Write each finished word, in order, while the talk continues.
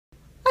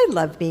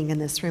love being in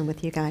this room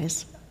with you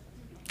guys.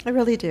 I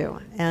really do.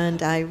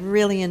 And I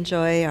really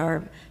enjoy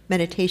our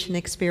meditation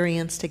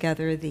experience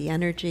together, the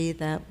energy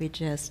that we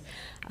just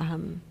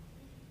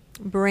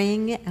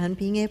bring, and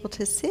being able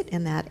to sit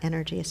in that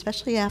energy,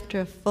 especially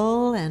after a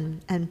full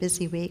and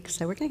busy week.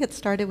 So we're going to get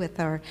started with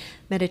our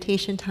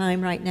meditation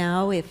time right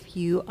now. If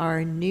you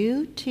are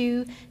new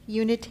to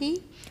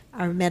Unity,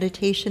 our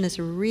meditation is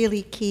a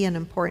really key and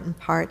important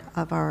part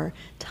of our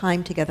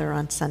time together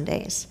on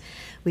Sundays.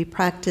 We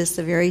practice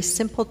a very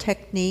simple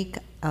technique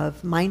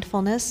of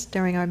mindfulness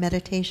during our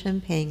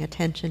meditation, paying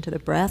attention to the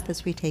breath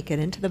as we take it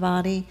into the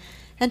body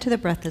and to the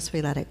breath as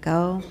we let it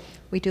go.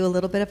 We do a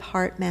little bit of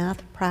heart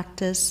math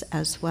practice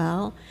as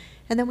well.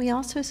 And then we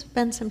also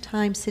spend some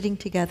time sitting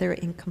together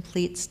in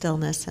complete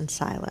stillness and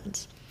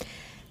silence.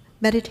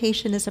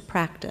 Meditation is a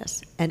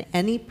practice, and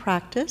any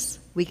practice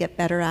we get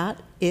better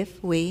at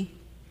if we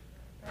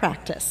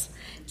practice.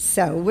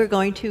 So we're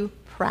going to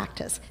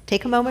practice.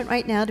 Take a moment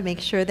right now to make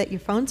sure that your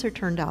phones are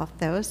turned off,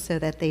 though, so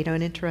that they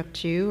don't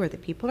interrupt you or the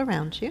people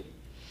around you.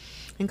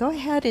 And go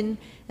ahead and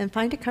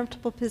find a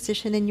comfortable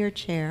position in your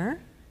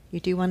chair. You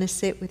do want to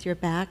sit with your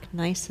back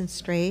nice and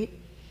straight.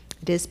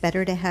 It is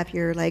better to have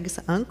your legs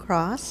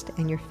uncrossed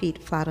and your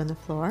feet flat on the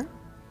floor.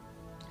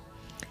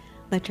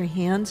 Let your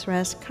hands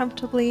rest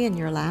comfortably in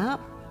your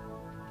lap.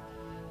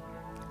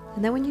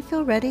 And then when you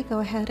feel ready, go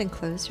ahead and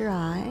close your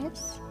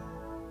eyes.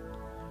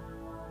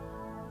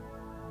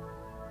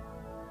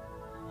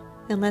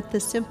 And let the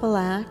simple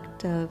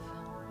act of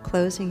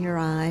closing your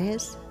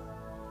eyes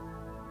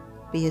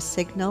be a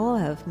signal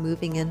of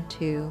moving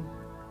into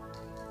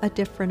a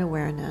different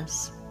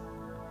awareness,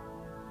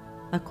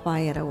 a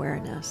quiet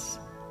awareness.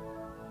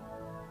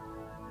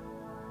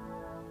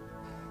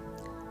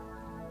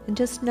 And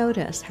just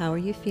notice, how are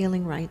you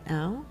feeling right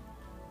now?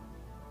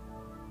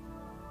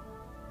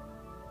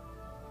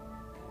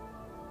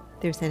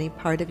 If there's any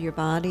part of your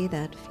body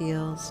that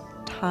feels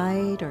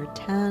tight or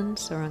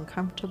tense or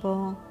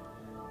uncomfortable,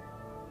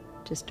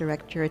 just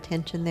direct your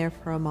attention there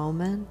for a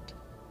moment.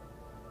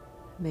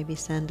 Maybe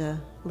send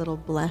a little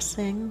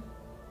blessing.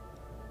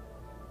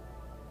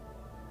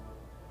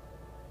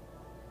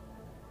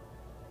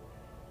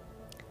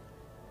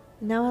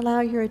 Now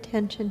allow your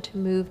attention to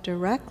move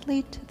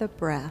directly to the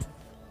breath.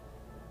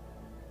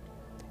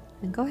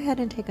 And go ahead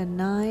and take a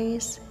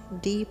nice,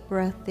 deep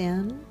breath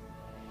in.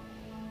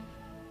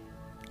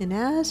 And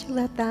as you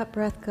let that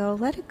breath go,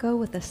 let it go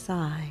with a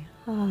sigh.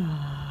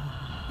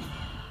 Ah,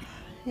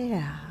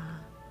 yeah.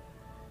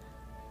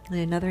 And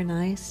another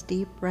nice,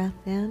 deep breath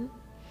in.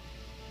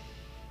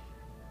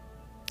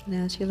 And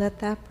as you let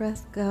that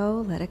breath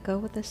go, let it go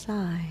with a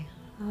sigh.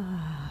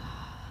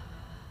 Ah.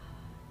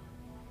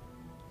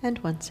 And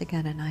once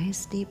again, a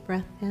nice deep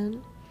breath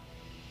in.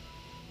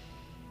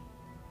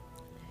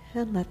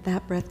 And let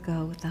that breath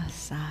go with a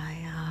sigh.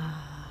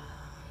 Ah.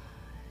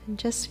 And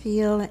just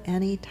feel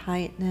any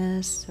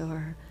tightness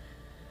or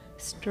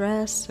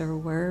stress or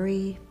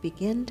worry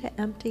begin to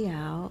empty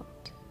out.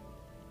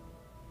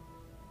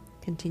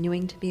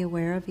 Continuing to be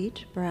aware of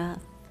each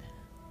breath.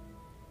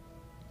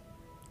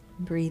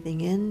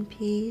 Breathing in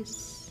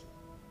peace.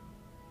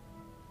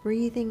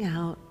 Breathing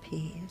out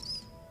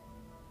peace.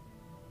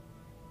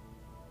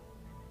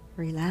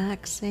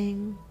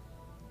 Relaxing,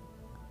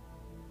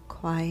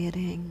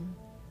 quieting,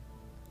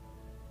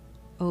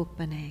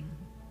 opening.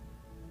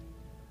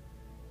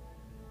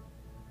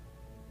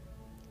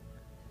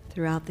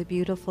 Throughout the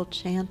beautiful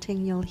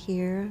chanting you'll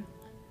hear,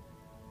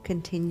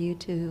 continue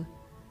to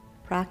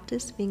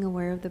practice being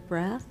aware of the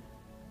breath.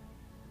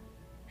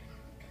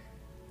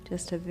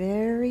 Just a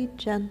very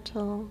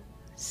gentle,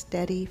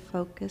 steady,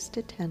 focused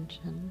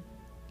attention.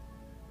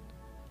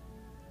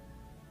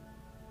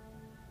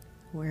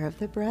 Aware of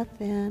the breath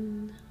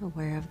in,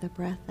 aware of the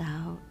breath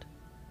out.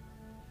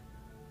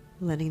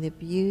 Letting the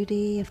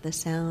beauty of the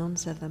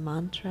sounds of the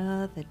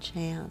mantra, the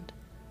chant,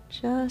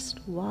 just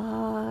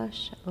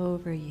wash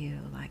over you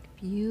like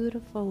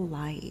beautiful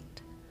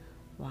light,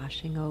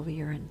 washing over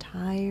your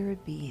entire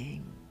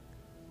being.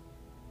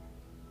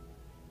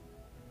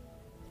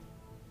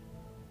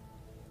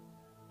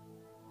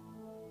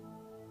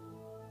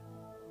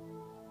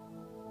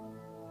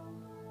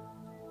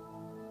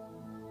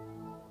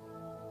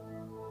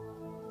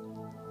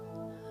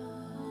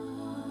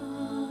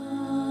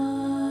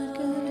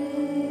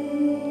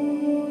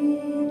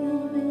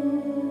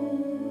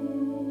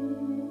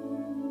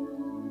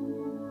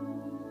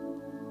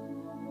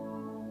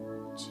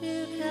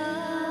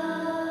 Chukar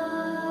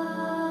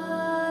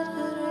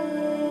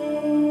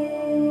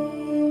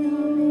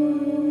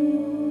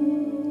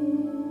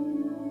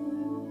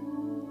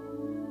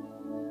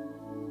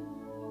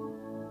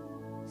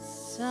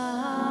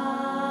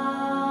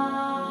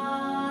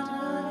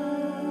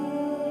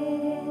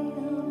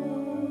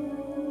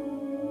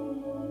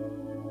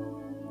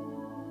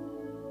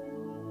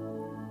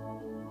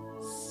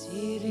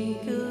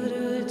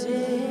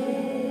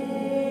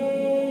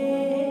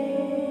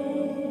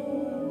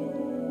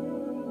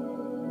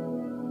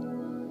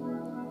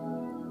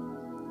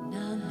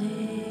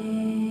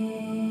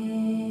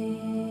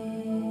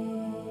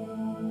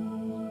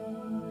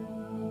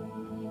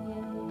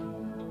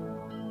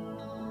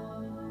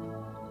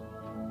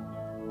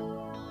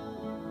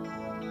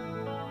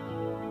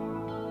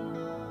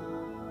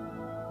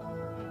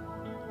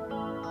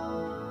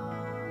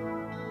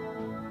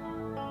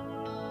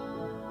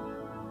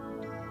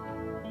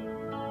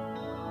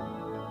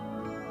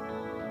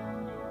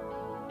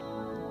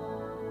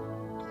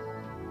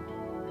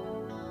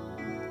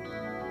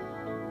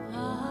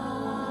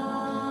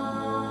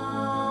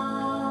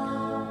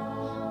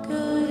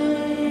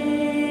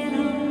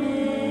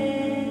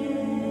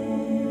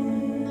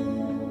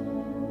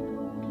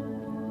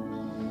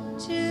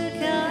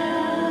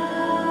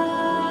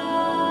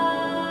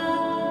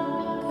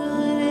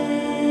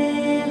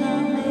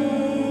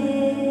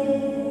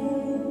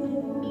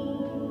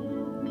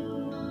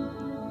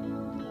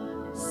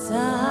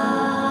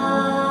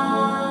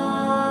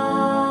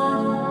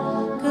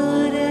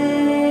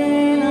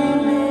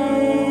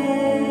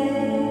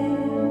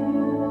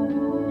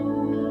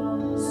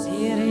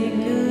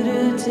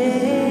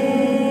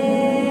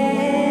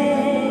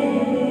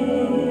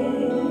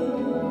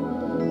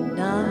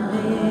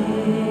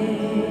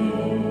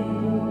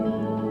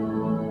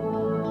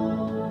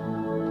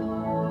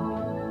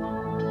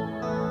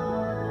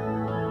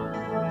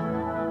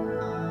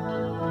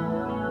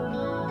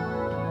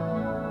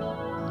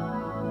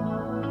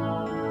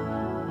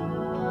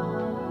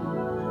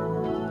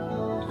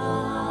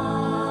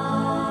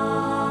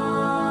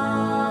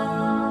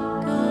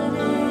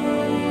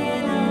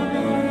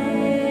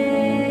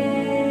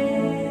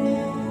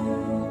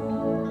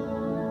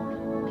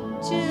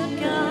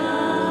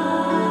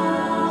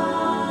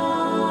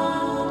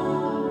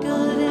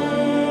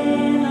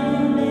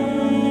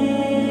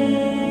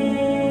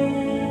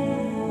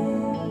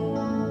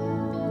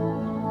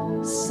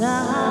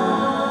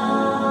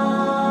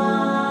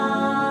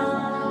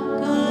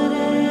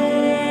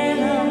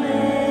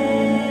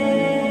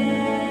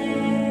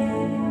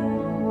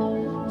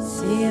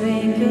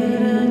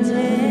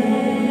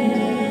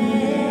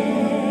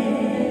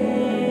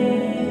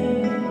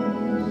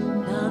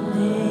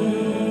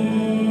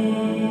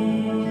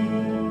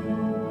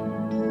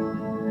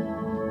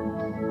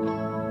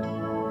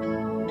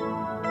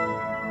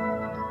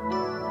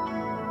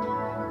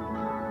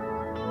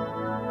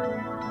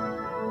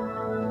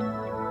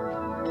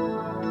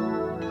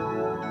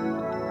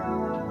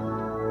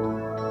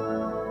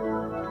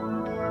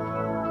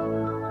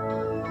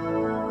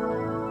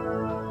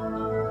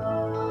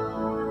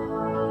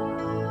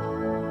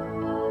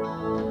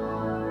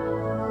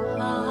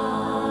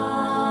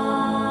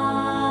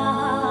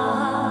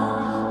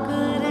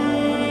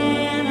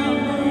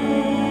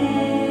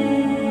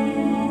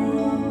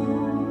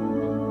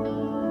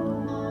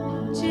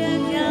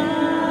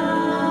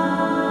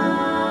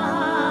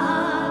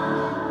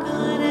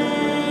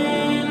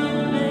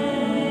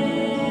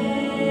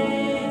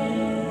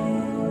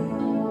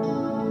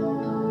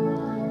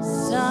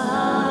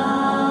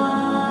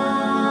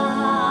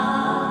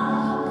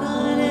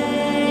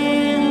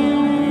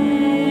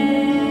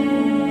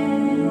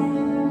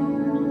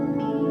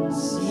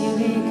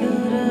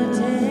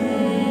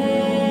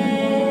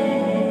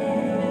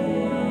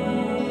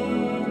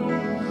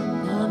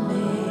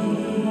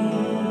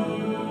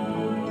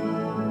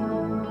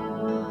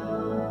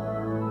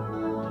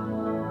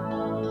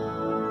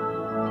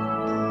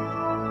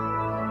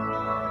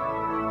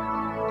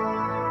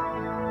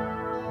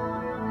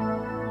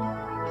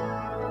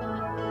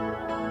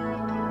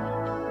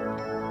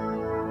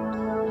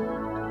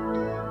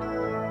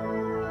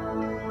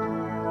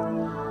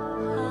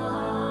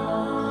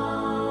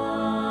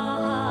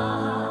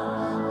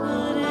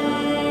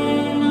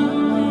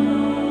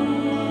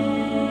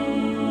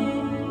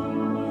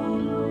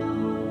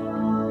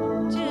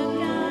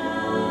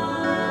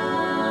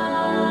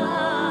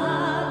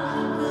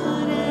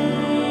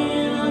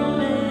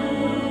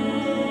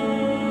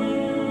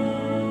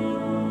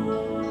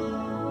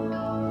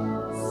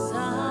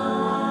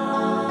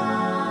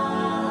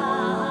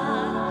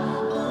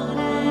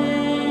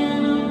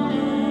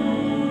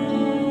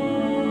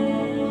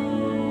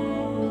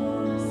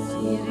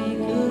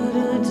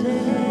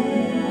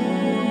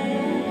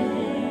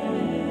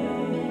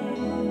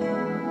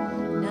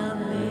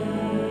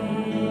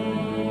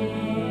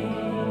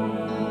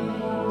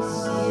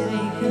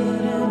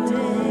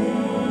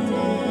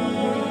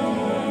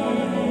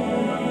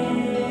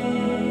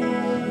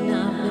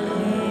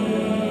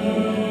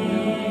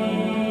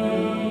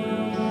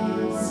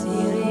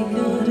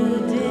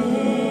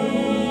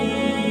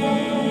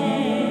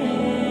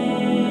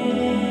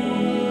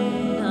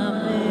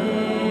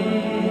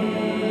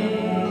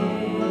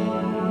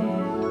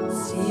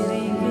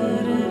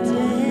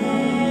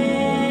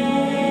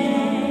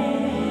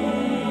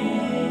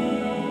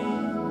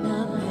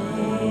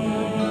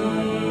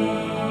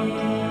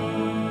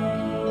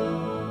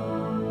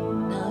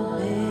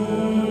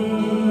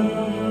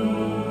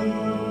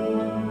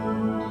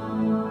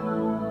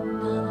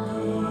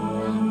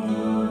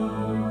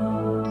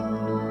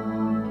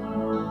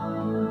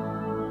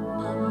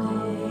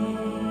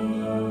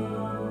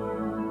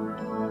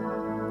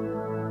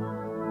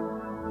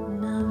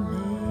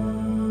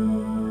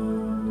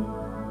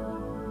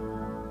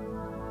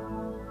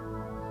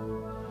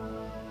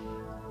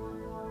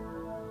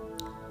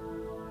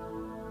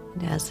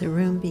And as the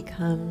room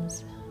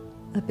becomes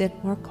a bit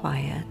more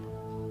quiet,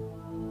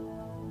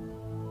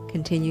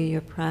 continue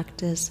your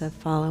practice of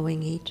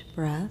following each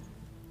breath.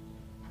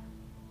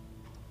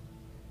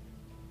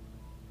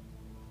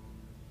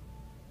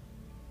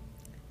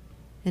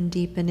 And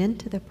deepen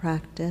into the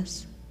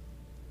practice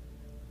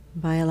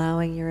by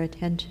allowing your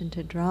attention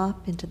to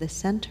drop into the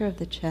center of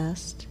the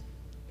chest,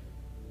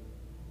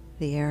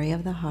 the area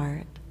of the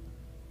heart,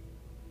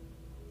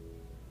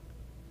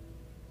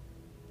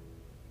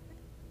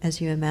 as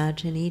you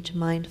imagine each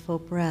mindful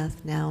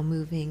breath now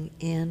moving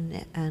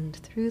in and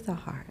through the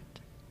heart.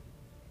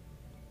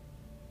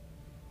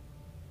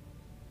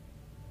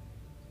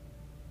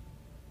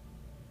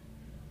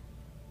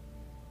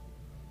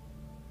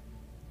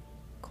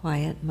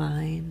 quiet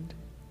mind,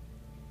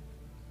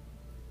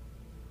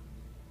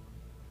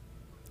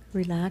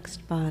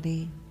 relaxed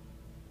body,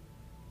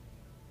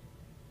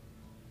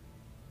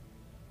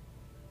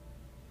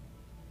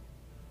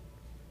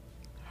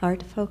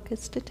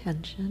 heart-focused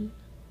attention,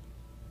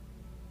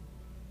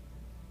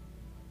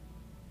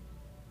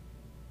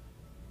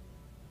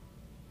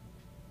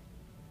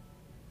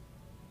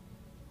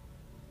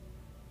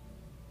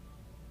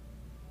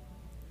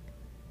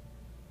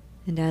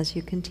 and as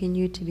you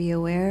continue to be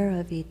aware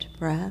of each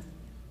breath,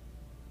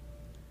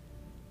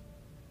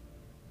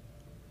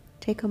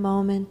 take a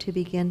moment to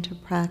begin to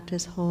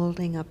practice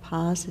holding a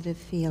positive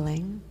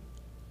feeling,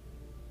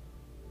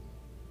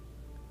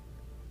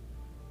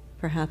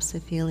 perhaps a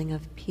feeling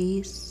of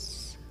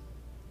peace,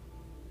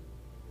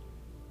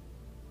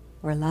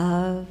 or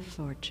love,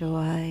 or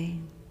joy,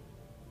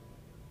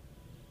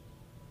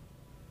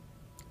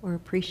 or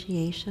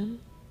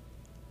appreciation.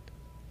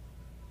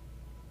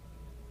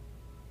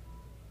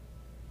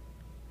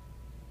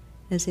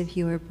 As if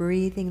you were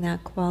breathing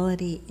that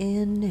quality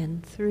in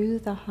and through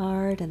the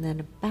heart and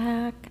then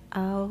back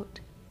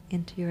out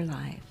into your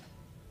life.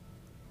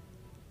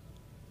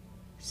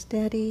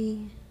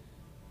 Steady,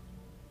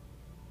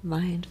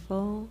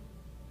 mindful,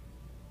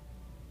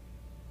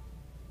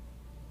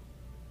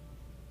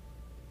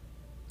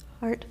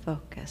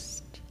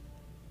 heart-focused.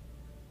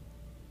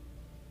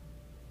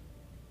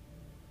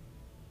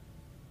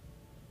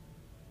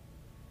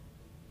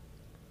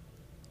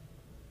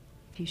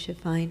 If you should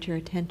find your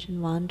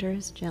attention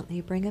wanders,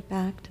 gently bring it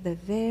back to the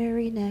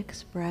very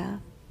next breath.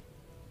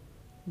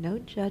 No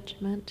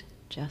judgment,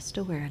 just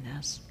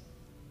awareness.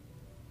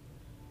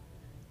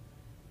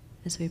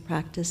 As we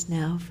practice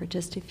now for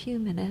just a few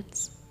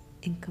minutes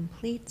in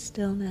complete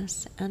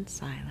stillness and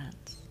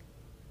silence.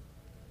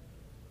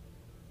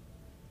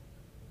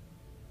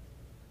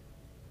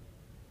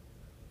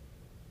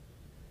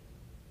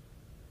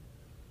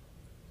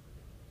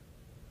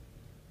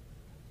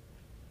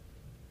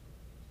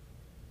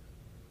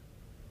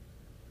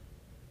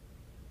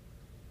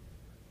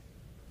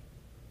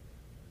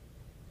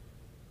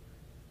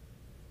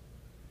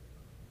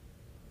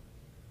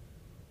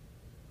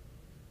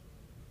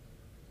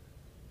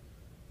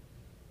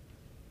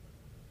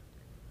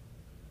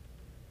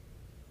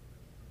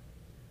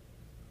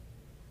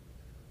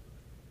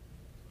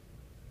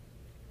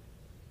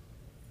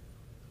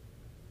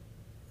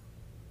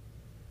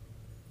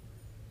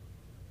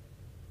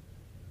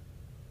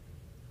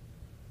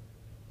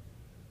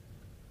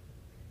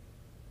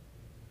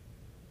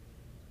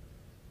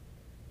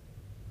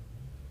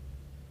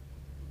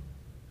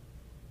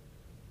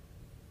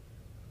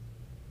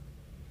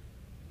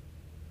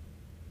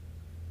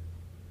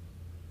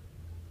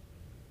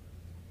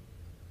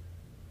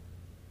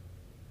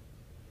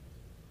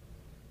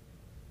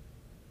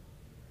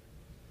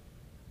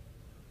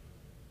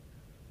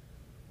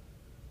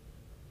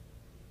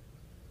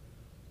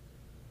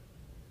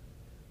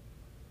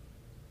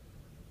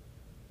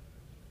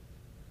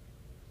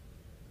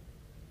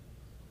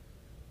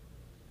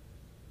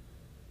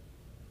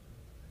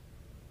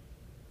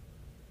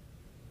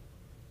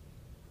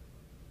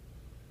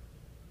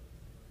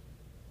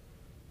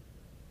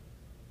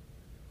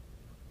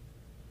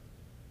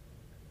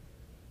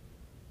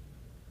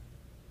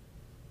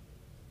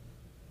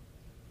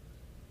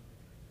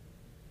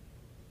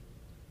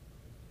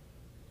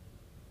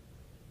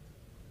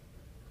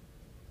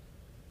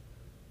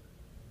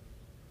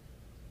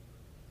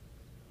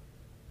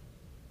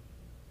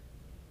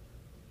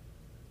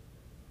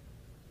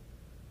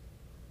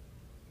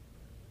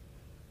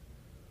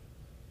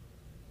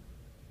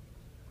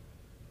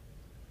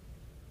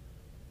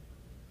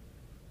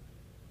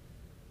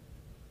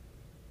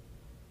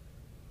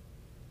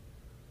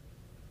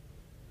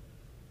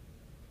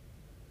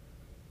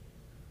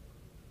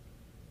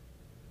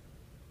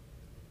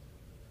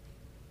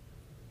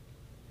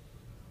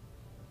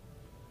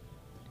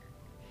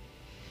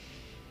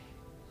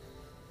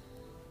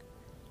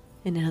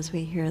 And as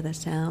we hear the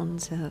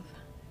sounds of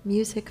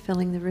music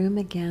filling the room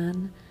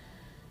again,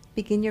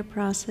 begin your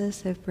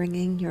process of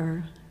bringing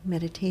your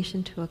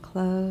meditation to a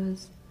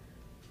close,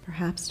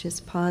 perhaps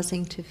just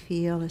pausing to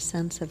feel a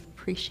sense of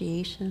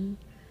appreciation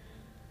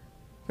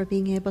for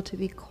being able to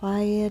be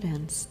quiet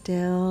and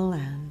still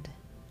and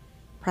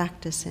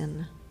practice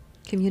in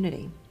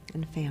community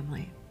and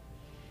family.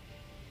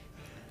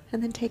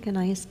 And then take a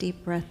nice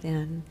deep breath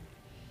in.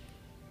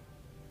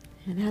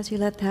 And as you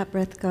let that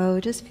breath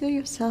go, just feel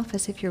yourself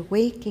as if you're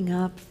waking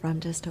up from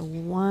just a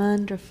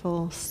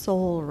wonderful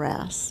soul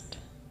rest.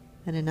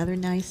 And another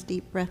nice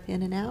deep breath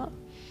in and out.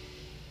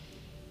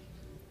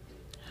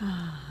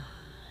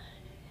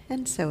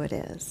 And so it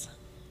is.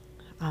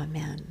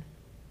 Amen.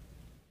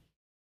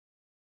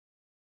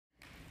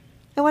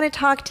 I want to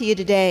talk to you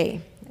today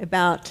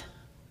about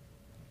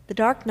the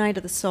dark night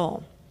of the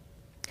soul.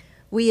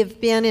 We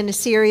have been in a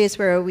series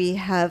where we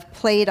have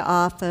played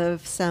off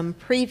of some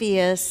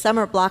previous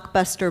summer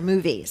blockbuster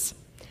movies,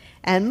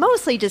 and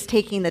mostly just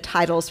taking the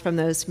titles from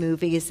those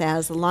movies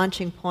as a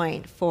launching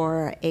point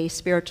for a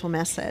spiritual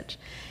message.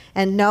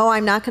 And no,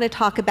 I'm not going to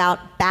talk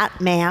about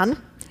Batman,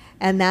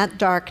 and that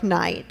dark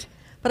night.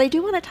 But I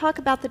do want to talk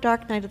about the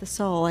dark night of the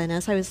soul. And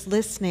as I was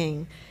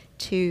listening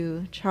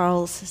to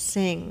Charles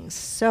sing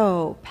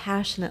so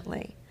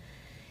passionately,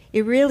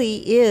 it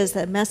really is,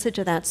 the message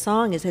of that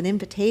song is an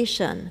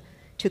invitation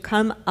to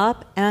come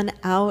up and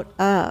out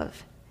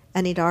of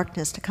any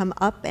darkness, to come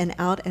up and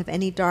out of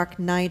any dark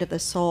night of the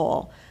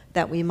soul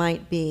that we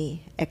might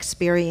be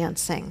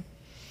experiencing.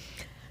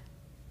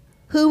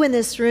 Who in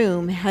this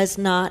room has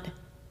not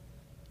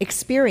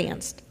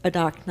experienced a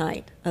dark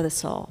night of the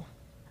soul?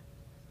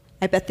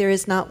 I bet there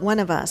is not one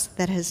of us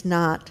that has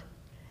not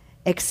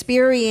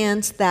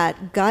experienced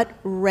that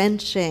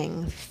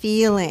gut-wrenching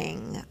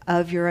feeling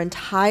of your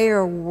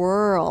entire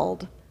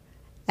world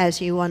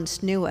as you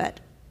once knew it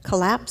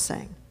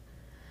collapsing,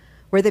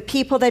 where the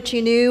people that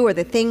you knew or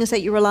the things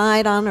that you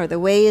relied on or the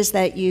ways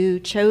that you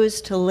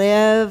chose to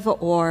live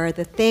or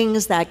the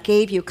things that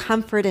gave you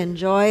comfort and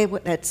joy,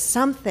 that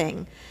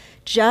something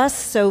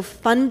just so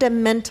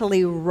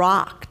fundamentally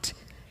rocked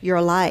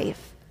your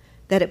life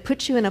that it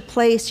put you in a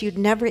place you'd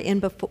never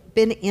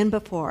been in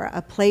before,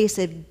 a place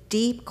of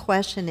deep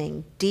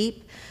questioning,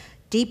 deep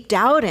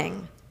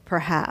doubting,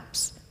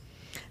 perhaps.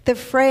 The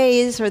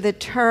phrase or the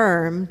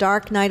term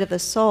dark night of the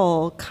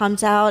soul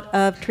comes out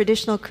of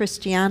traditional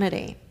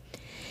Christianity.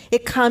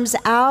 It comes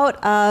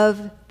out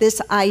of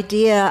this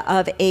idea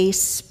of a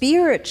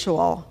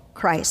spiritual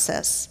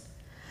crisis,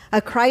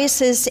 a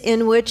crisis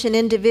in which an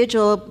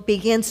individual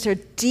begins to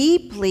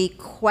deeply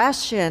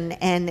question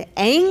and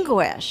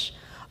anguish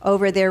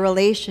over their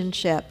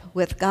relationship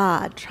with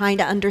God, trying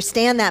to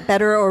understand that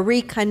better or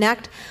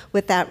reconnect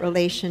with that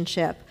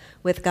relationship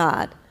with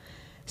God.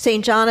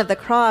 St. John of the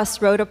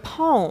Cross wrote a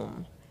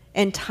poem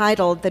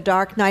entitled The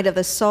Dark Night of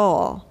the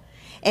Soul.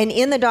 And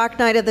in The Dark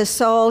Night of the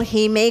Soul,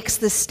 he makes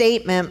the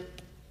statement,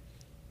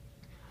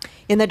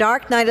 "In the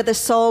dark night of the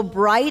soul,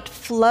 bright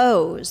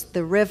flows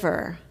the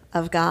river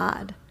of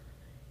God."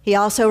 He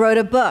also wrote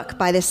a book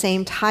by the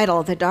same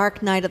title, The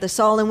Dark Night of the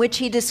Soul, in which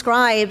he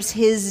describes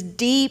his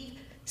deep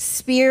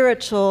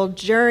spiritual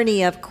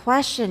journey of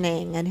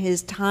questioning and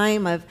his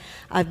time of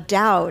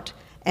doubt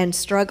and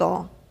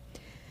struggle.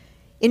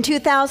 In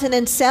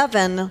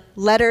 2007,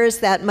 letters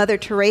that Mother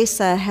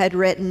Teresa had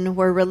written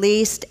were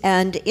released,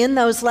 and in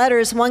those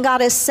letters, one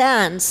got a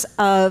sense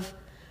of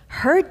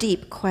her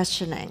deep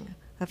questioning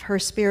of her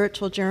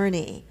spiritual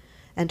journey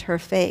and her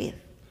faith.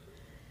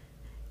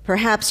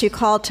 Perhaps you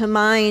call to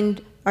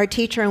mind our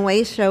teacher and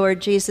way shower,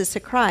 Jesus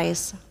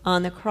Christ,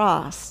 on the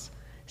cross,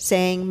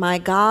 saying, my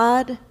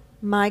God,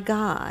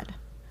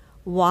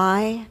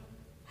 why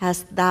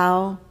hast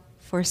thou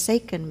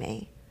forsaken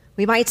me?"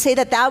 We might say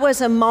that that was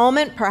a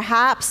moment,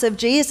 perhaps, of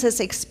Jesus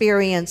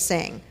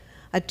experiencing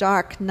a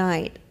dark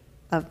night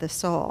of the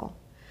soul.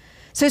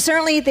 So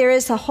certainly there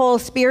is a whole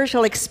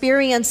spiritual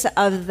experience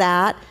of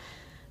that.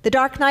 The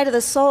dark night of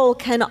the soul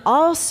can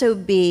also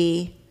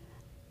be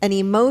an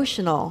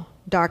emotional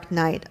dark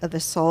night of the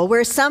soul,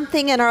 where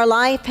something in our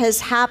life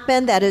has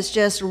happened that has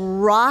just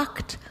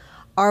rocked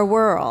our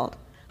world.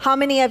 How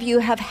many of you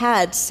have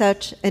had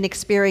such an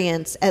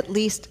experience, at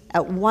least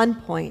at one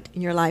point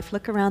in your life?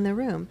 Look around the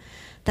room.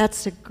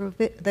 That's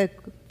the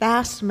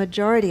vast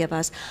majority of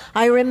us.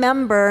 I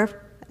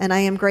remember, and I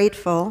am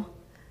grateful,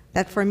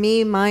 that for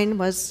me, mine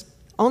was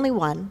only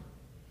one,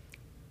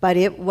 but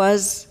it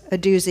was a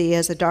doozy,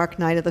 as a dark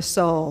night of the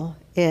soul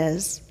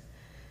is.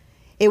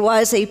 It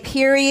was a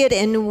period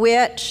in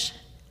which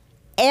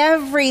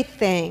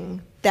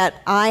everything that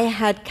I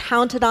had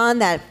counted on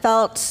that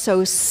felt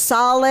so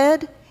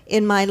solid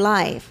in my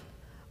life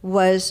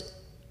was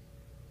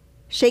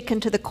shaken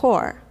to the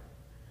core.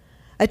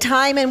 A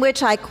time in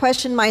which I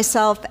questioned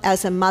myself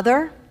as a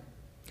mother,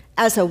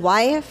 as a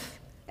wife,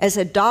 as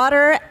a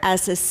daughter,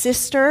 as a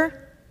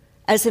sister,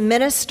 as a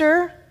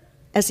minister,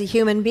 as a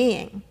human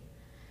being.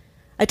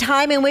 A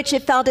time in which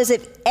it felt as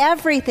if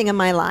everything in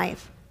my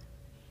life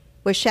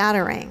was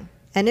shattering.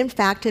 And in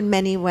fact, in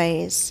many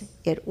ways,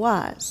 it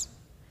was.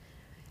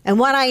 And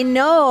what I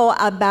know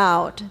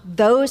about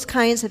those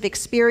kinds of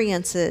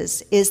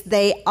experiences is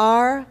they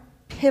are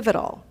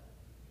pivotal.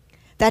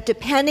 That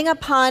depending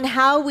upon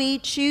how we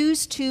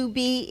choose to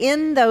be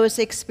in those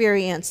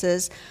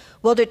experiences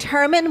will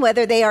determine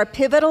whether they are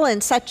pivotal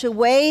in such a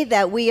way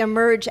that we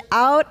emerge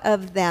out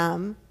of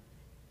them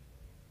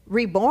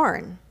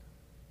reborn,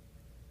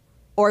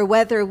 or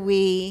whether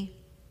we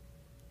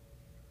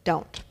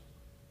don't.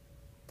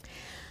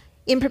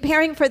 In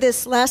preparing for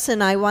this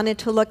lesson, I wanted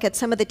to look at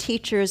some of the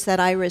teachers that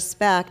I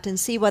respect and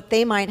see what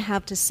they might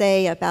have to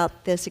say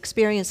about this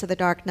experience of the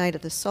dark night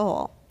of the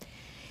soul.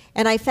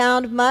 And I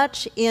found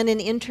much in an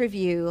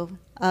interview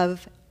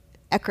of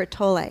Eckhart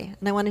Tolle.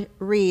 And I want to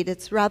read,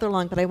 it's rather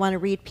long, but I want to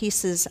read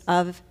pieces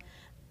of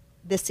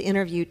this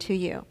interview to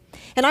you.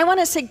 And I want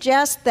to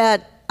suggest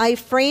that I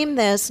frame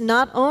this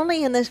not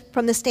only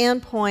from the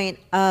standpoint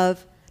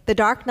of the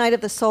dark night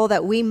of the soul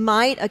that we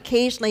might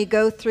occasionally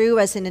go through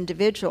as an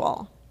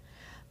individual,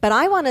 but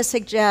I want to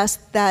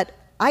suggest that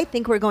I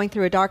think we're going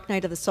through a dark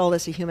night of the soul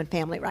as a human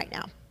family right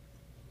now.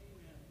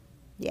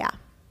 Yeah.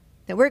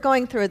 that we're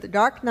going through the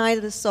dark night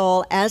of the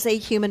soul as a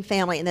human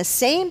family. And the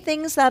same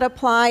things that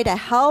apply to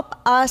help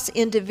us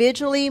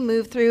individually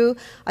move through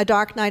a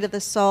dark night of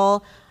the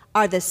soul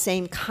are the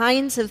same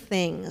kinds of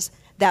things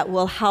that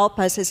will help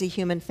us as a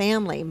human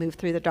family move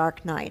through the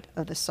dark night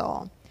of the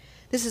soul.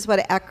 This is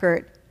what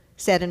Eckhart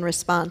said in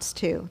response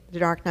to the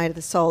dark night of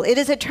the soul. It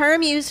is a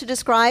term used to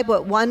describe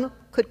what one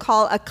could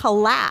call a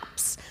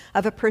collapse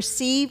of a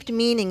perceived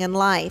meaning in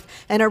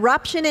life, an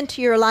eruption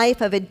into your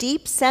life of a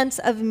deep sense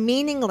of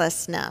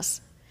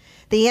meaninglessness.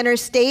 The inner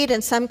state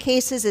in some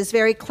cases is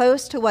very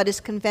close to what is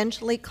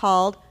conventionally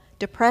called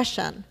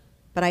depression,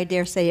 but I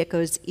dare say it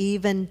goes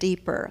even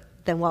deeper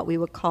than what we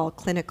would call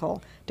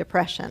clinical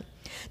depression.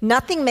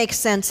 Nothing makes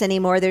sense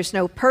anymore. There's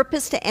no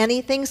purpose to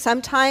anything.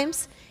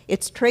 Sometimes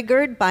it's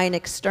triggered by an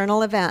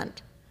external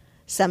event.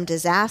 Some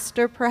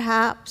disaster,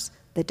 perhaps.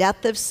 The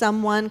death of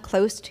someone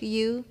close to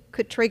you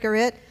could trigger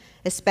it,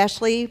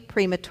 especially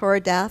premature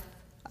death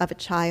of a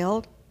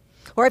child.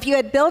 Or if you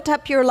had built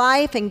up your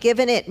life and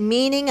given it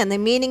meaning, and the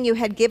meaning you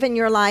had given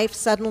your life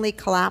suddenly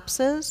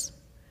collapses.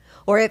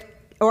 Or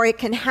it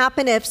can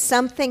happen if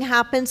something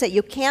happens that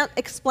you can't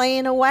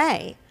explain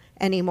away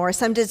anymore,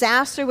 some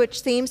disaster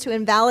which seems to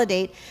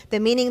invalidate the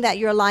meaning that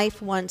your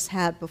life once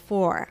had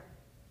before.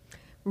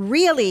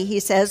 Really, he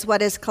says, what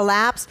has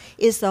collapsed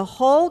is the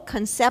whole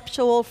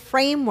conceptual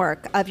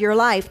framework of your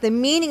life, the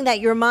meaning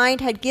that your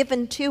mind had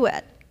given to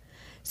it.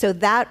 So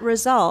that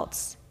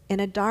results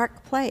in a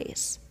dark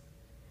place.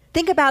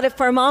 Think about it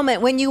for a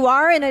moment. When you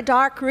are in a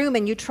dark room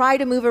and you try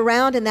to move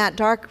around in that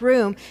dark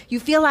room, you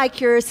feel like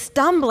you're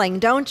stumbling,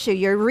 don't you?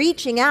 You're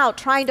reaching out,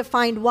 trying to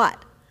find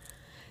what?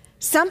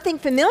 Something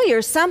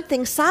familiar,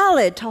 something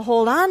solid to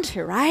hold on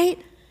to, right?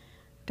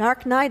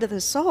 Dark night of the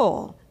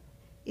soul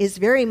is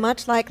very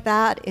much like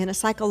that in a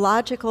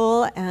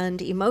psychological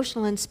and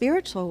emotional and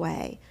spiritual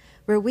way,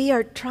 where we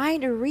are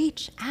trying to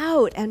reach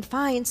out and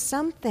find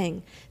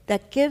something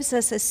that gives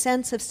us a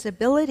sense of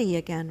stability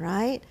again,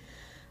 right?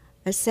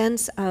 A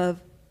sense of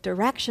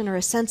direction or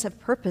a sense of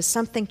purpose,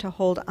 something to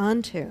hold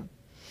on to.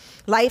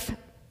 Life,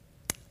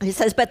 he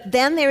says, but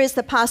then there is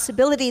the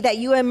possibility that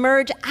you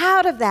emerge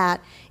out of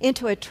that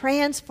into a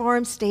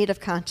transformed state of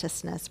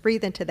consciousness.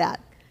 Breathe into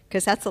that,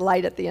 because that's the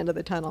light at the end of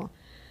the tunnel.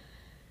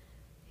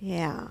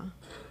 Yeah.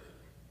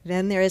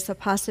 Then there is a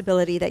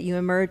possibility that you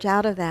emerge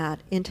out of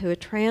that into a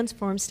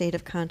transformed state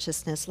of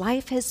consciousness.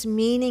 Life has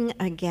meaning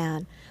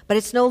again, but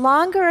it's no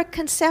longer a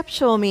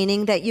conceptual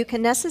meaning that you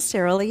can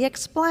necessarily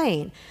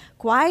explain.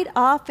 Quite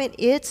often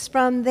it's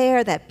from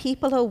there that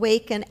people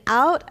awaken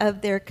out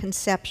of their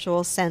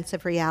conceptual sense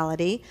of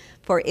reality,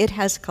 for it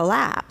has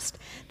collapsed.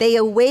 They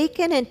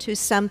awaken into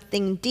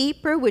something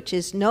deeper, which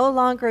is no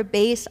longer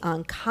based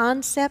on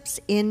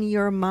concepts in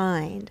your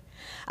mind.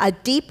 A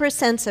deeper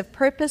sense of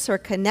purpose or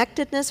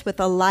connectedness with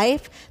a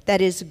life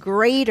that is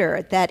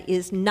greater, that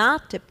is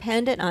not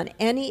dependent on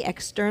any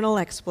external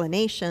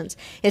explanations.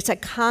 It's a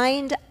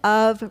kind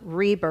of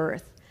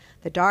rebirth.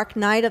 The dark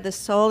night of the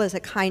soul is a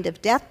kind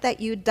of death that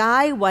you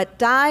die. What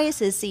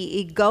dies is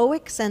the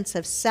egoic sense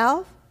of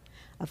self.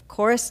 Of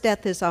course,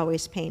 death is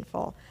always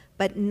painful,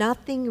 but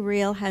nothing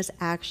real has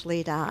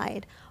actually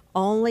died,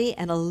 only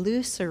an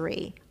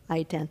illusory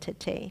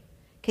identity.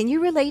 Can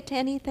you relate to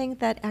anything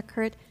that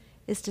Eckhart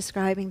is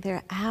describing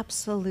there?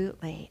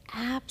 Absolutely,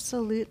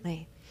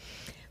 absolutely.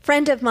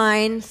 Friend of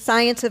mine,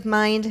 Science of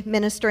Mind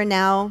minister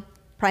now,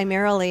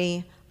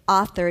 primarily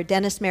author,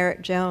 Dennis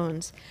Merritt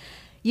Jones,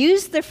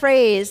 used the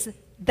phrase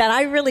that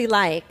I really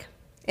like.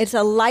 It's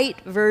a light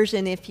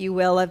version, if you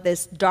will, of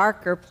this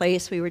darker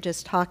place we were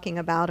just talking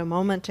about a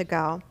moment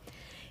ago.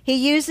 He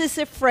uses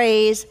the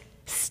phrase,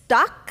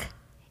 stuck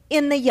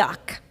in the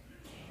yuck.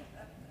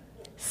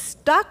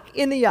 Stuck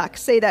in the yuck.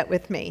 Say that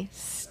with me.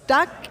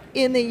 Stuck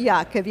in the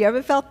yuck. Have you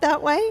ever felt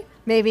that way?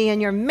 Maybe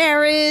in your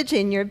marriage,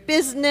 in your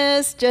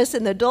business, just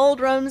in the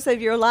doldrums of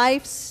your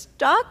life,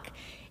 stuck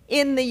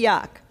in the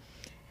yuck.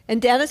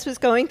 And Dennis was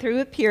going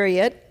through a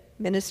period,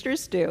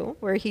 ministers do,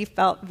 where he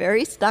felt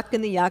very stuck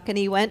in the yuck, and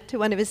he went to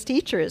one of his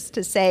teachers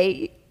to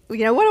say,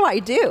 you know, what do I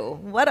do?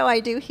 What do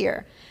I do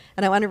here?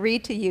 And I want to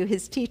read to you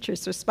his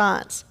teacher's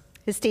response.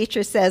 His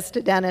teacher says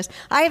to Dennis,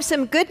 I have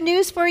some good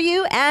news for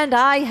you, and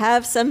I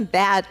have some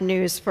bad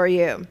news for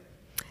you.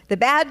 The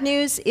bad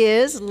news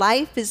is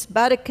life is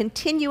but a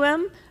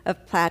continuum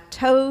of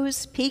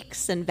plateaus,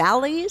 peaks, and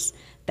valleys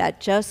that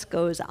just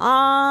goes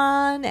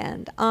on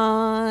and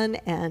on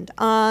and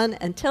on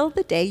until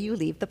the day you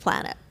leave the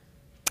planet.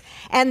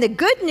 And the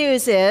good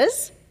news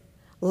is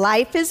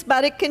life is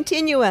but a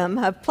continuum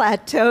of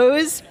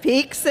plateaus,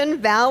 peaks, and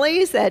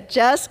valleys that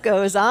just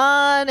goes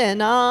on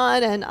and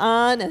on and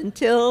on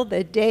until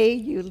the day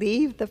you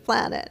leave the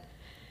planet.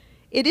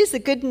 It is the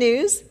good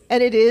news,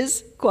 and it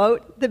is,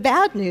 quote, the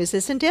bad news,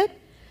 isn't it?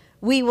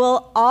 We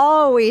will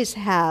always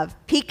have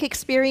peak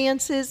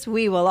experiences,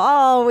 we will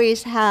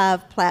always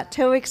have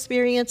plateau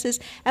experiences,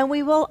 and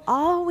we will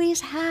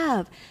always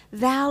have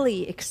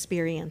valley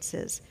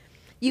experiences.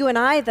 You and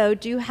I, though,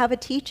 do have a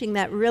teaching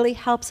that really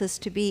helps us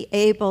to be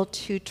able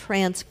to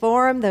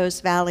transform those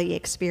valley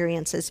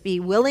experiences, be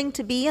willing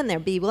to be in there,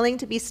 be willing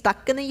to be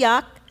stuck in the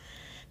yuck,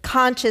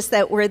 conscious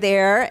that we're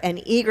there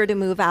and eager to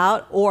move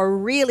out, or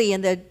really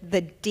in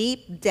the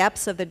deep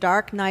depths of the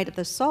dark night of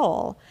the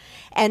soul,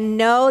 and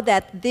know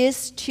that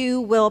this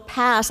too will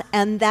pass,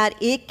 and that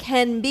it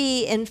can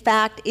be, in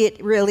fact,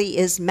 it really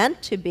is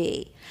meant to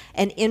be,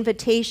 an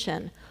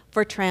invitation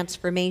for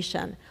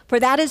transformation. For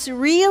that is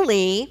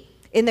really,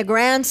 in the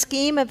grand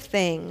scheme of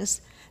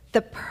things,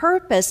 the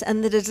purpose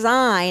and the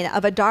design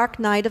of a dark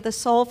night of the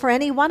soul for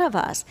any one of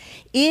us.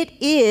 It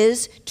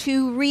is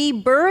to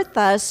rebirth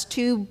us,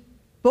 to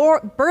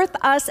birth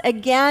us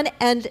again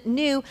and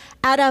new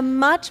at a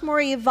much more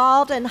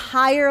evolved and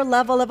higher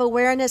level of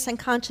awareness and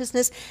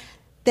consciousness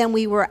than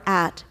we were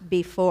at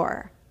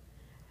before.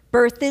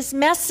 Birth is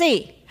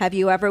messy. Have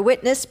you ever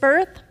witnessed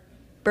birth?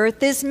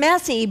 Birth is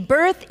messy.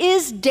 Birth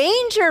is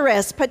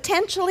dangerous,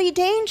 potentially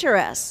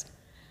dangerous.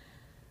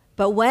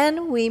 But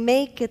when we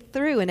make it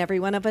through, and every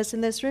one of us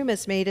in this room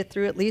has made it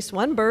through at least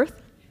one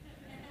birth,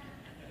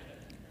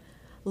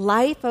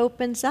 life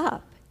opens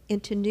up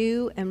into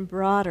new and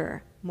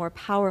broader, more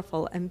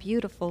powerful and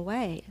beautiful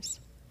ways.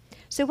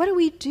 So what do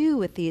we do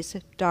with these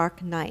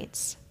dark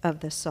nights of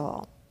the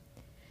soul?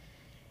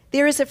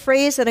 There is a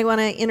phrase that I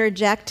want to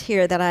interject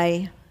here that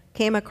I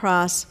came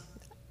across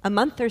a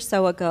month or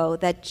so ago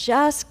that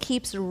just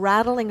keeps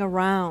rattling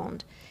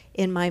around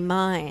in my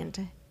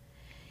mind.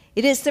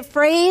 It is the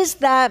phrase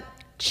that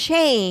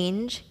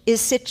change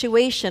is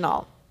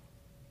situational.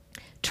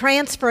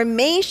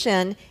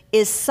 Transformation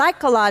is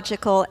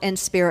psychological and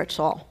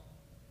spiritual.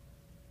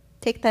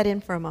 Take that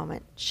in for a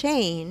moment.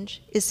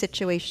 Change is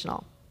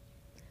situational.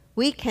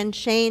 We can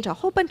change a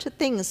whole bunch of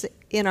things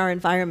in our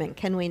environment,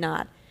 can we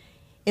not?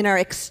 In our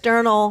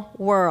external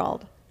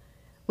world.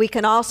 We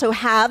can also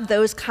have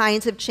those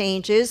kinds of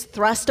changes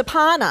thrust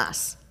upon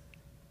us.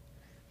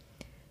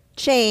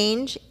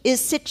 Change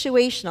is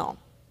situational.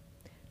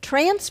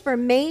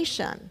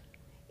 Transformation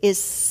is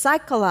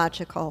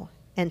psychological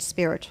and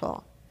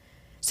spiritual.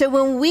 So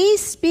when we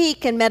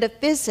speak in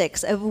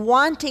metaphysics of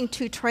wanting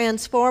to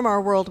transform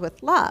our world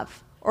with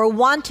love, or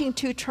wanting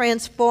to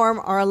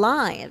transform our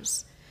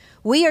lives,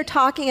 we are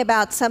talking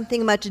about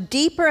something much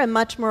deeper and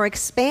much more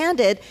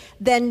expanded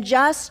than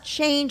just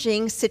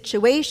changing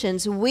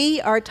situations.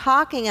 We are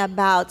talking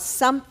about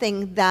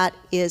something that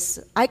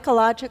is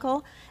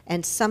psychological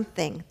and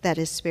something that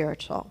is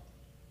spiritual.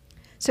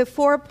 So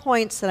 4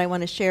 points that I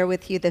want to share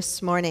with you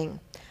this morning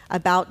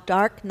about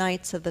dark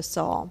nights of the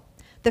soul.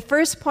 The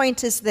first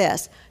point is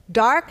this: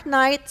 dark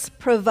nights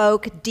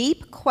provoke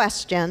deep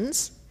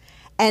questions,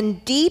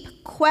 and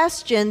deep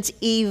questions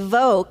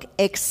evoke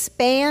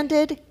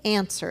expanded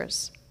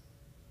answers.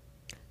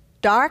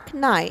 Dark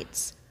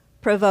nights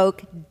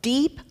provoke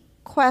deep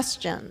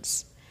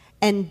questions,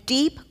 and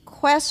deep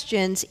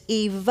questions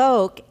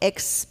evoke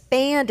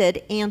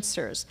expanded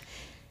answers.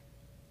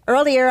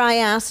 Earlier I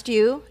asked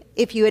you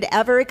if you had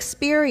ever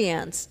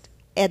experienced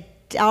a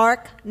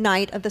dark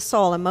night of the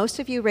soul, and most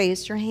of you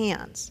raised your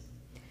hands.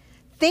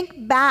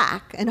 Think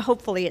back, and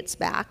hopefully it's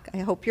back. I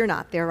hope you're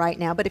not there right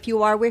now, but if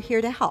you are, we're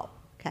here to help.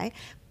 Okay?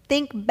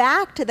 Think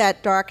back to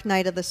that dark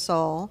night of the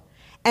soul,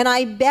 and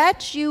I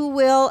bet you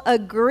will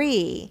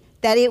agree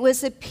that it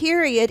was a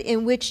period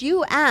in which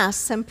you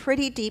asked some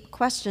pretty deep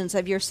questions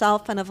of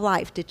yourself and of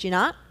life. Did you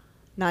not?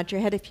 Nod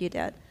your head if you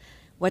did.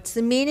 What's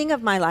the meaning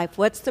of my life?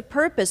 What's the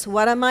purpose?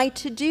 What am I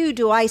to do?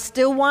 Do I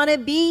still want to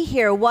be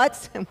here?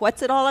 What's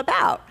it all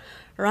about?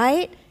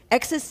 Right?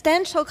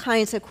 Existential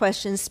kinds of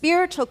questions,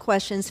 spiritual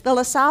questions,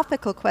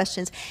 philosophical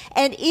questions.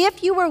 And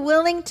if you were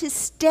willing to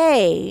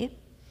stay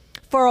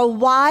for a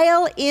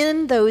while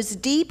in those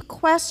deep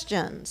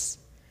questions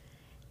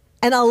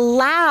and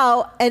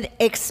allow an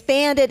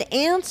expanded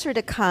answer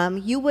to come,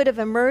 you would have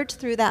emerged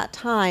through that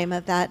time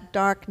of that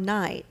dark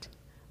night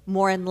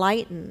more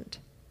enlightened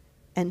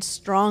and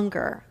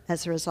stronger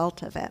as a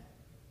result of it.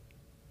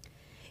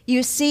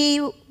 You see,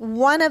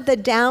 one of the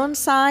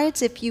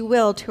downsides, if you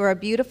will, to our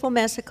beautiful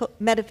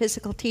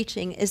metaphysical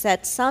teaching is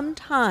that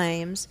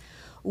sometimes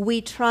we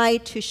try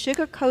to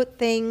sugarcoat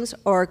things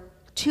or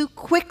too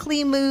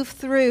quickly move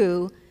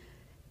through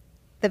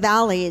the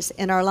valleys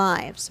in our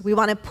lives. We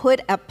want to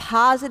put a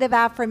positive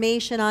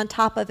affirmation on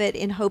top of it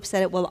in hopes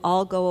that it will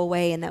all go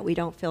away and that we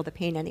don't feel the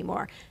pain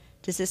anymore.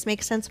 Does this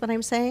make sense what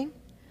I'm saying?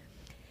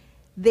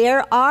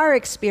 There are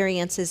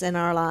experiences in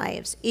our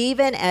lives,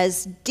 even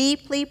as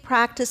deeply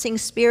practicing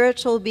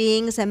spiritual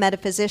beings and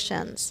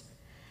metaphysicians,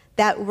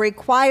 that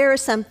require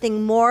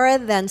something more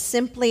than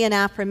simply an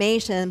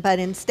affirmation, but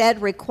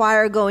instead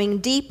require going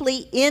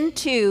deeply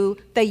into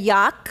the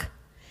yuck,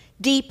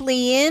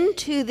 deeply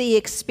into the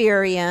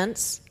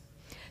experience,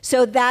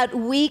 so that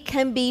we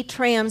can be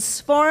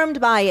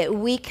transformed by it.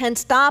 We can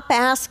stop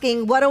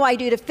asking, what do I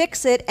do to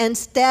fix it?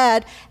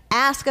 Instead,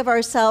 ask of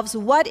ourselves,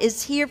 what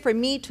is here for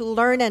me to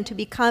learn and to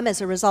become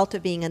as a result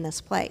of being in this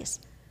place?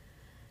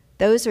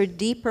 Those are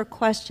deeper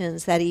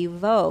questions that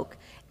evoke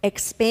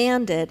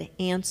expanded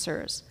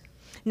answers.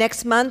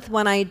 Next month,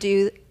 when I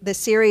do the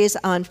series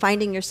on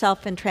finding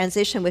yourself in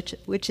transition,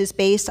 which is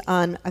based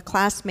on a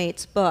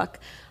classmate's book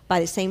by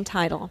the same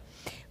title,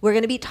 we're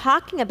going to be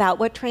talking about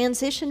what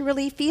transition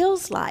really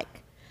feels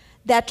like.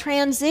 that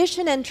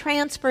transition and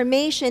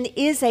transformation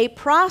is a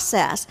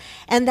process,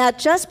 and that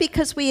just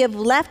because we have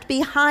left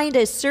behind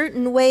a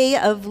certain way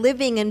of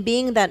living and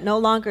being that no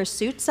longer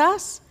suits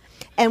us,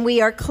 and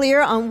we are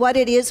clear on what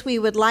it is we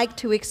would like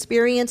to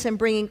experience and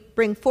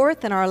bring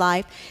forth in our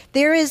life,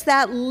 there is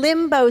that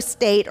limbo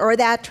state or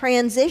that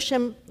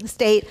transition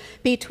state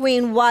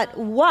between what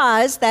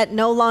was that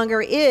no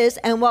longer is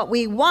and what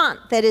we want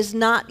that is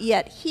not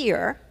yet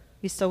here.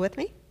 You still with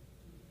me?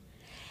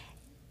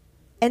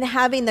 And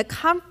having the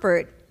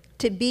comfort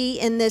to be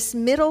in this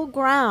middle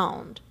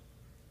ground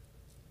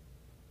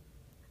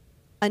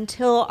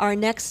until our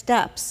next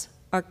steps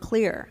are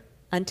clear,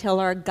 until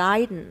our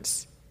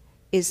guidance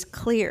is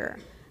clear,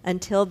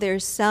 until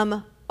there's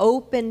some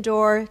open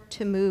door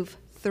to move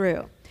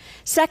through.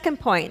 Second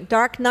point,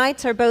 dark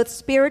nights are both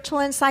spiritual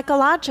and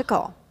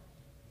psychological.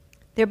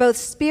 They're both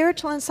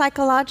spiritual and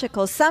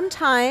psychological.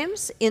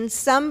 Sometimes, in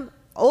some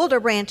older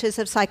branches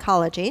of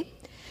psychology,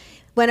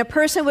 when a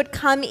person would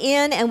come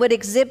in and would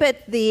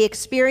exhibit the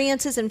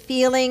experiences and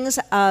feelings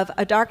of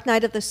a dark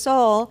night of the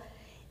soul,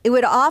 it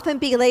would often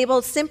be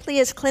labeled simply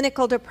as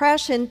clinical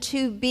depression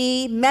to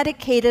be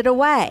medicated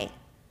away.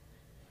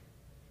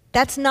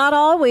 That's not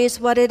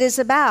always what it is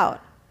about.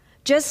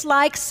 Just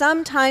like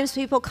sometimes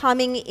people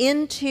coming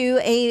into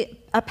a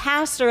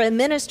pastor, a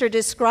minister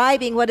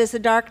describing what is the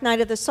dark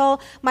night of the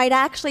soul might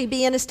actually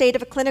be in a state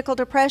of a clinical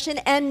depression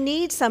and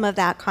need some of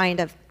that kind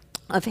of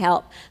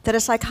help that a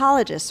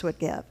psychologist would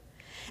give.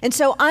 And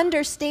so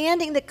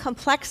understanding the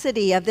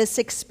complexity of this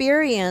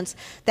experience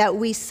that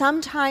we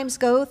sometimes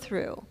go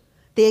through,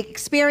 the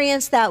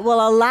experience that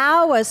will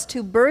allow us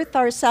to birth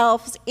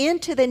ourselves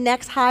into the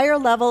next higher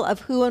level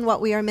of who and what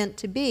we are meant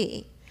to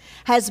be,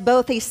 has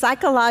both a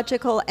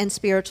psychological and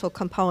spiritual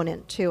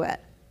component to it.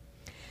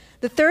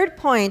 The third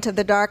point of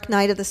the dark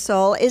night of the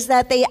soul is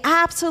that they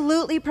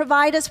absolutely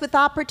provide us with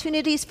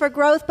opportunities for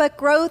growth, but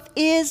growth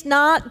is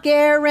not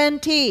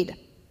guaranteed.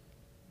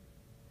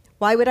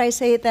 Why would I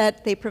say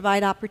that they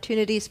provide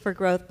opportunities for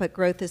growth, but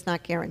growth is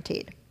not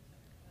guaranteed?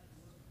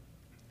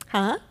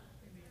 Huh?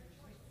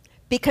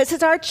 Because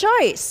it's our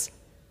choice.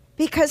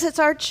 Because it's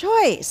our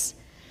choice.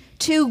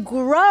 To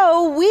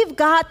grow, we've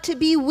got to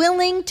be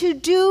willing to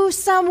do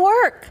some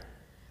work.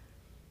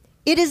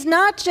 It is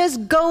not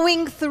just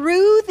going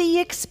through the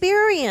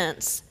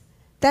experience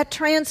that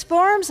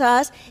transforms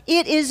us.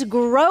 It is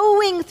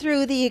growing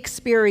through the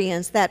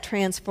experience that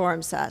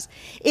transforms us.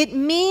 It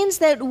means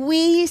that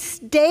we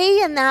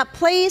stay in that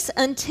place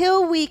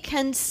until we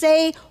can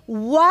say,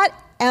 what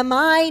am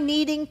I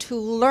needing to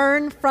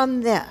learn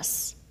from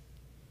this?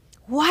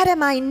 What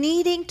am I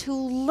needing to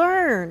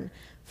learn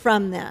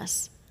from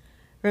this?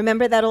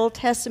 Remember that Old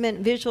Testament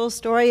visual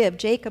story of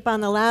Jacob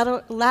on the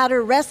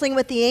ladder wrestling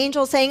with the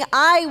angel saying,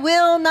 I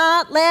will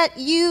not let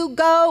you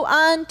go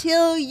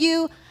until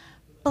you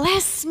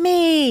bless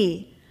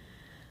me.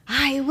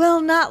 I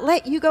will not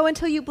let you go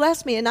until you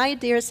bless me. And I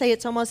dare say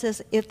it's almost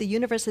as if the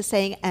universe is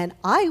saying, and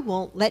I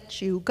won't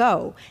let you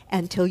go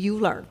until you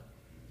learn.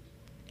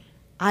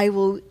 I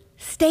will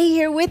stay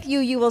here with you.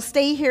 You will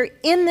stay here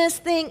in this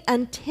thing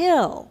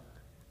until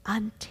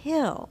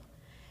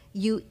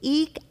you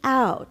eke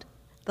out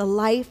the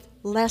life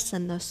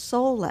lesson, the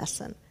soul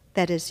lesson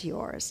that is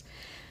yours.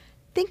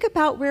 Think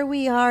about where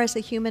we are as a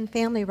human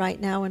family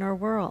right now in our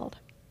world.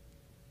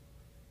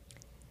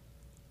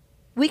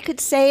 We could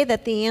say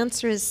that the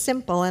answer is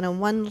simple, and on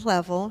one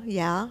level,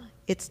 yeah,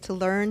 it's to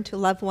learn to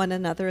love one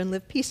another and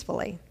live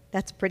peacefully.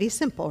 That's pretty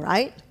simple,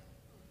 right?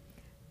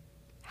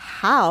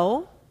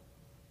 How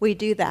we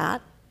do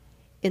that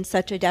in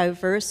such a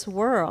diverse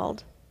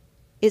world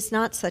is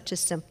not such a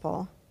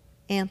simple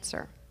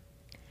answer.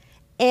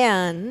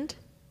 And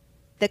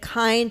the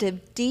kind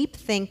of deep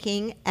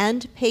thinking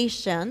and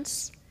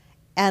patience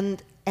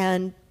and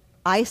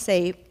I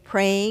say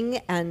praying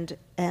and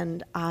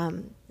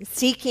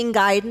seeking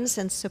guidance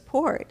and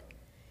support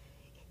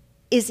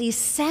is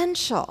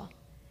essential,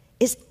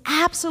 is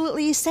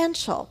absolutely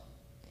essential.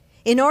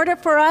 In order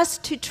for us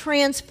to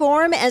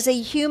transform as a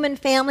human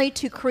family,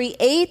 to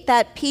create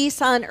that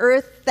peace on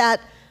earth, that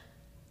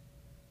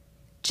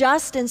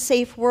just and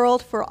safe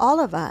world for all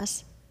of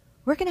us,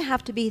 we're going to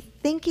have to be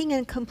thinking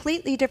in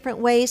completely different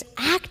ways,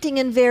 acting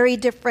in very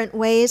different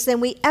ways than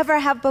we ever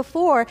have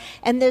before.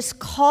 And this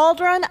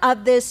cauldron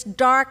of this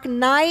dark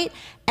night,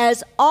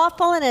 as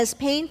awful and as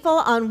painful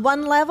on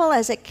one level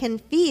as it can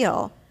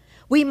feel,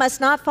 we must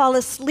not fall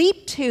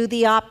asleep to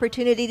the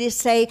opportunity to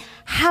say,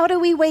 how do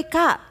we wake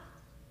up?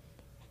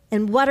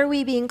 And what are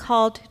we being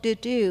called to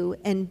do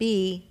and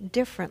be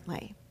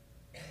differently?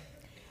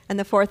 And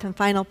the fourth and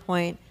final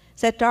point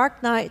is that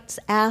dark nights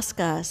ask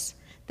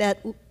that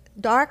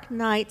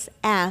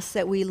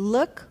we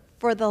look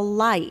for the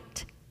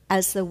light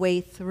as the way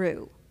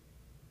through.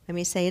 Let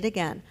me say it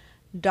again.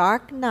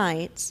 Dark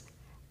nights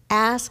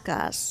ask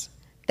us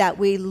that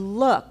we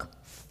look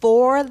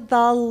for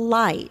the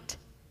light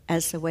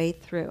as the way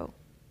through.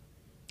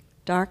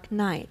 Dark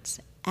nights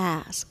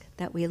ask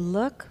that we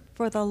look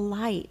for the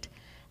light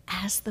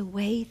as the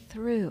way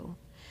through.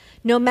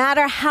 No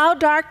matter how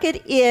dark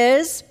it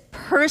is,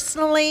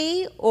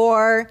 personally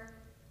or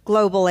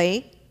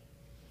globally,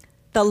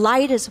 the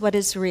light is what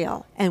is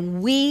real,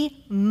 and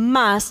we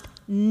must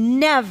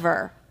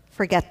never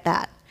forget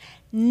that.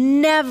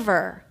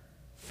 Never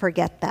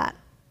forget that.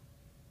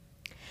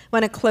 I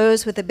want to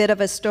close with a bit of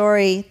a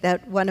story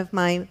that one of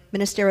my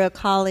ministerial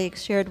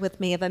colleagues shared with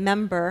me of a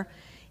member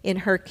in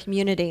her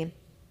community.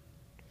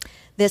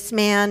 This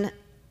man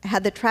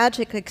had the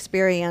tragic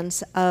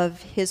experience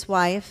of his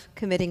wife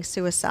committing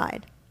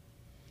suicide.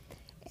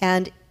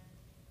 And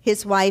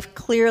his wife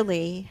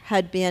clearly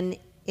had been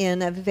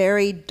in a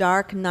very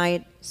dark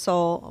night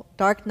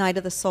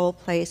of the soul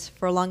place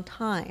for a long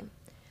time,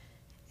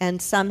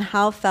 and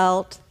somehow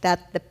felt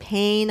that the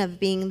pain of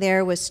being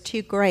there was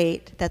too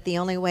great, that the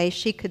only way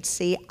she could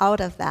see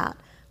out of that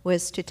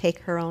was to take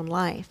her own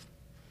life.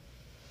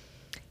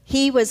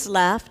 He was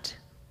left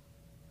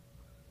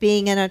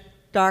being in a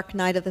dark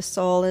night of the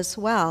soul as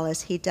well,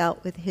 as he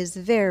dealt with his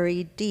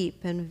very deep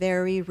and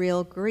very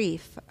real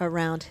grief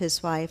around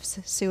his wife's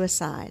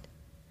suicide.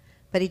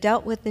 But he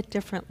dealt with it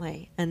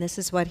differently, and this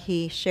is what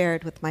he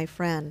shared with my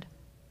friend.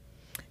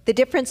 The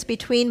difference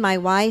between my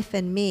wife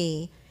and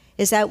me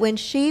is that when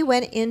she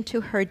went into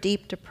her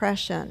deep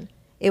depression,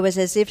 it was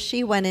as if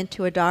she went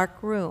into a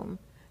dark room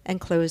and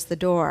closed the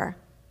door.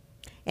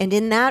 And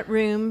in that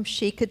room,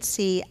 she could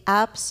see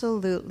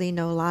absolutely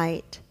no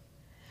light.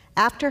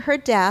 After her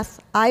death,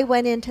 I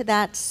went into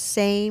that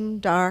same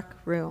dark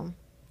room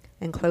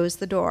and closed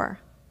the door,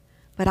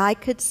 but I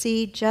could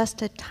see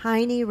just a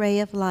tiny ray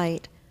of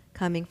light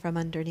coming from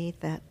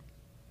underneath it.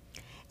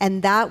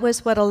 And that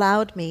was what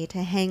allowed me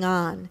to hang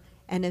on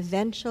and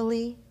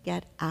eventually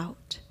get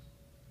out.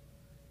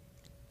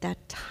 That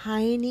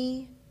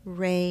tiny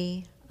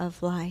ray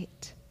of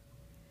light.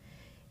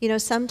 You know,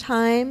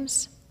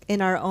 sometimes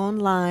in our own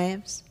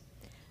lives,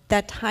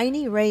 that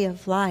tiny ray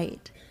of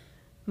light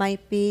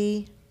might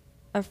be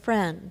a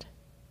friend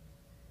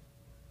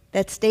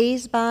that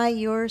stays by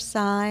your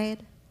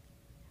side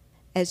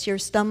as you're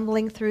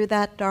stumbling through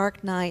that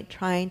dark night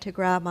trying to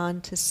grab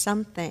onto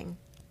something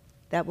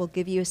that will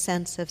give you a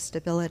sense of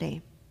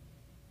stability.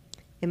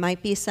 It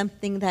might be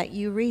something that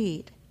you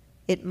read.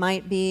 It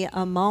might be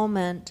a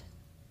moment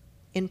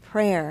in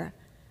prayer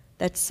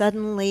that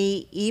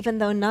suddenly, even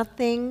though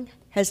nothing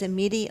has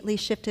immediately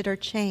shifted or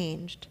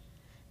changed,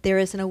 there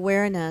is an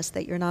awareness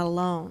that you're not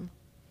alone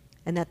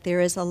and that there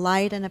is a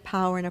light and a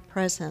power and a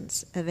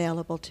presence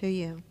available to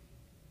you.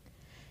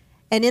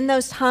 And in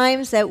those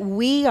times that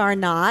we are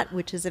not,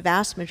 which is a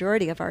vast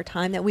majority of our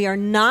time, that we are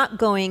not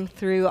going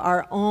through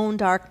our own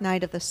dark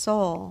night of the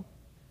soul,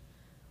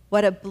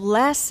 what a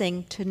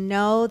blessing to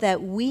know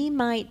that we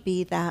might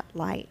be that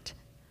light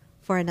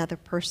for another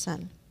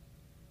person.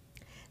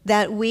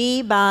 That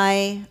we,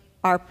 by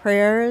our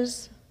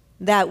prayers,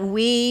 that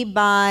we,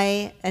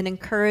 by an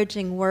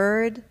encouraging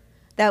word,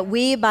 that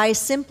we, by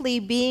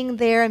simply being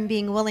there and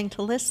being willing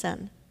to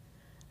listen,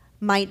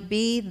 might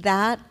be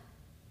that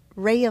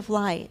ray of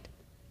light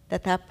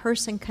that that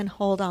person can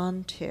hold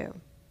on to.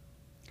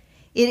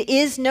 It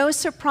is no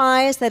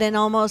surprise that in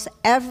almost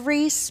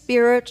every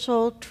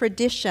spiritual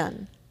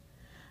tradition,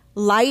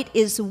 light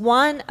is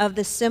one of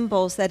the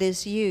symbols that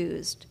is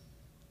used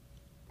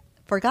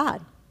for God.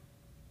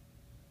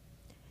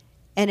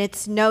 And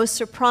it's no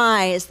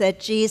surprise that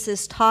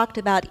Jesus talked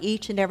about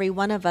each and every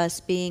one of us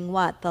being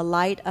what? The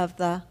light of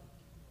the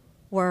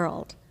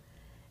world.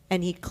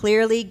 And he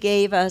clearly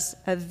gave us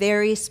a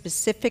very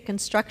specific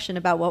instruction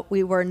about what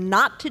we were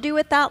not to do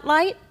with that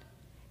light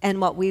and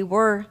what we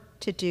were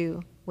to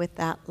do with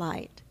that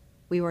light.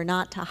 We were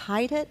not to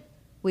hide it.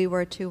 We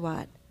were to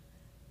what?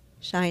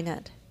 Shine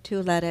it,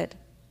 to let it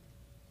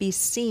be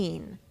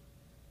seen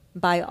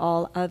by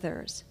all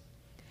others.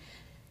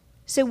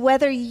 So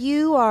whether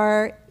you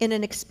are in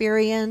an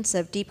experience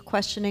of deep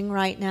questioning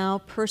right now,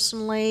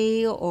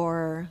 personally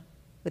or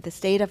with the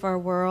state of our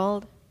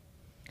world,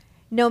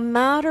 no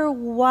matter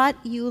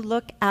what you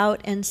look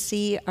out and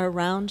see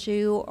around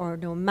you, or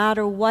no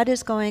matter what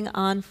is going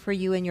on for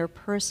you in your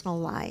personal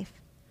life,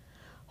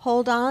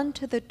 hold on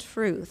to the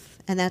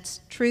truth, and that's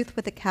truth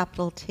with a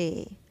capital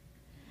T,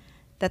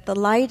 that the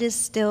light is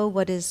still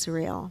what is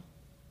real.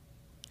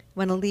 I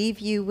want to leave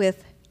you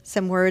with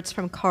some words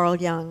from Carl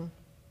Jung.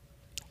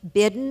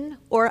 Bidden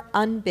or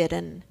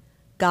unbidden,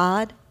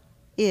 God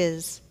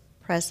is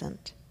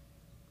present.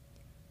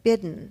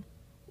 Bidden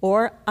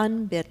or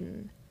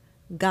unbidden,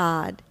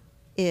 God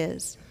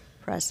is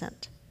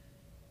present.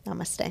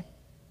 Namaste.